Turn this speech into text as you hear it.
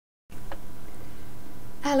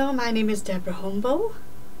Hello, my name is Deborah Humble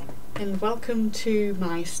and welcome to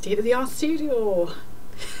my state-of-the-art studio.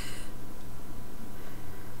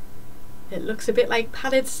 It looks a bit like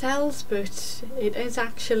padded cells, but it is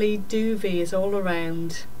actually duvets all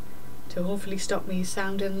around to hopefully stop me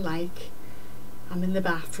sounding like I'm in the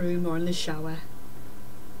bathroom or in the shower.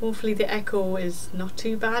 Hopefully the echo is not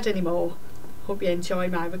too bad anymore. Hope you enjoy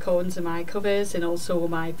my recordings and my covers and also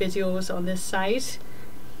my videos on this site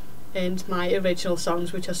and my original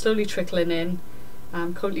songs, which are slowly trickling in.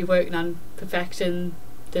 I'm currently working on perfecting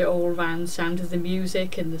the all-round sound of the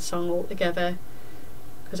music and the song altogether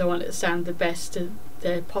because I want it to sound the best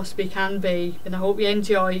there possibly can be, and I hope you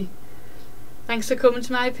enjoy. Thanks for coming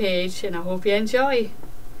to my page and I hope you enjoy.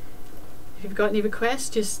 If you've got any requests,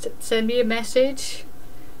 just send me a message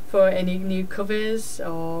for any new covers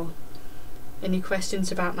or any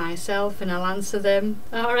questions about myself and I'll answer them.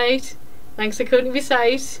 Alright, thanks for coming to my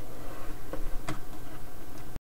site.